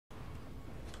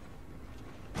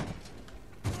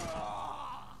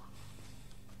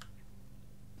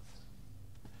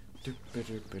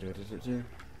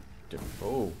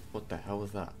Oh, what the hell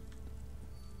was that?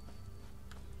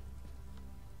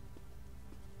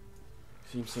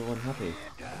 Seems so unhappy.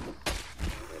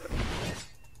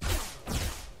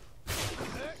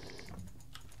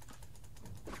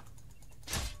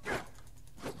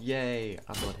 Yay,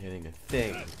 I'm not hitting a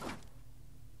thing.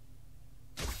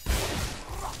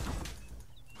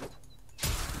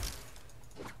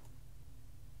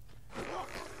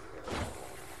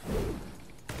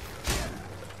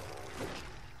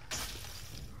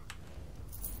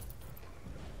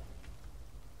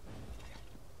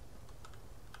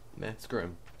 Nah, screw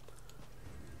him.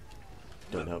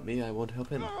 Don't help me, I won't help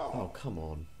him. Oh, come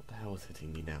on. What the hell is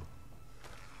hitting me now?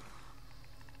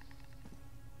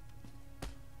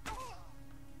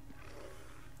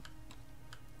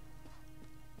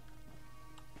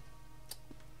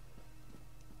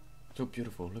 So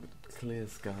beautiful. Look at the clear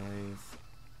skies.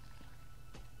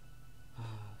 Ah,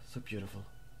 so beautiful.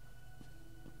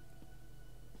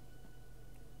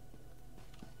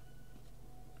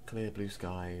 Clear blue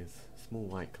skies, small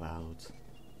white clouds.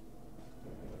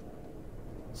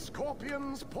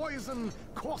 Scorpion's poison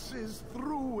courses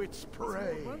through its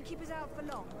prey. Won't keep us out for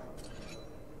long.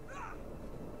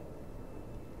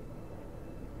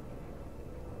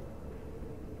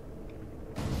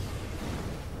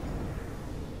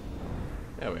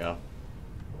 There we are.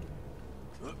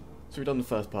 So we've done the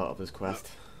first part of this quest.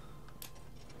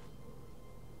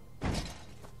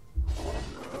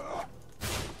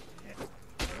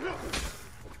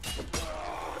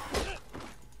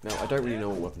 Now, I don't really know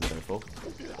what weapon to go for,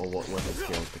 or what weapon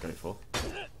skills to go for.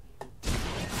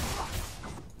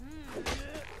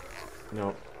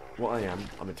 Now, what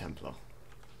I'm a Templar.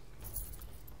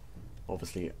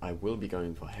 Obviously, I will be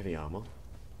going for heavy armor,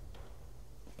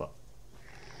 but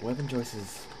weapon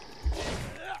choices,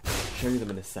 I'll show you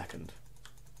them in a second.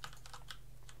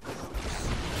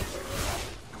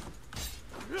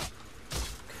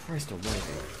 Christ almighty.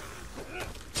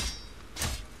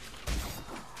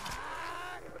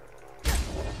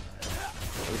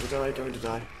 Going to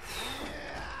die.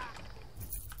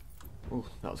 Oh,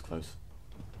 that was close.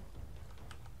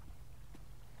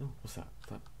 Oh, what's that?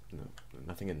 No,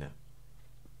 nothing in there.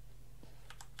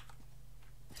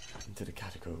 Into the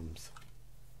catacombs.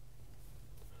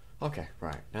 Okay,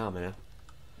 right, now I'm in.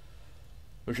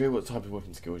 I'll show you what type of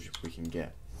weapon skills we can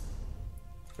get.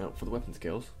 Now, for the weapon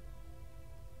skills,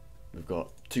 we've got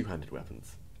two-handed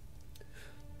weapons.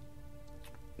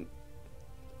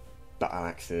 Battle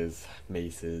axes,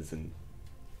 maces, and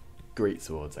great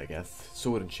swords, I guess.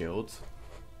 Sword and shields.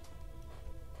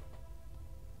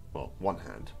 Well, one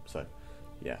hand, so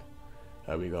yeah.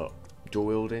 We got dual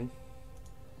wielding,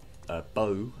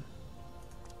 bow,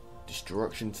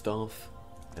 destruction staff,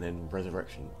 and then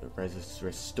restoration,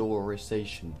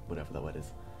 whatever that word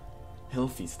is.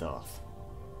 Healthy staff.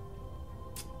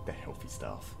 The healthy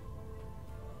staff.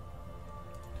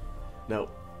 Now,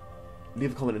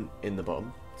 leave a comment in the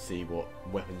bottom. See what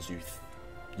weapons you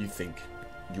think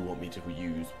you want me to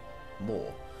use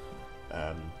more.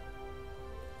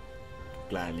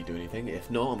 Gladly do anything.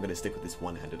 If not, I'm going to stick with this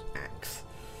one-handed axe,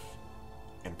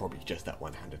 and probably just that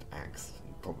one-handed axe,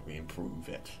 and probably improve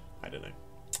it. I don't know.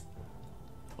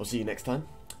 I'll see you next time.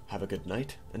 Have a good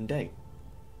night and day.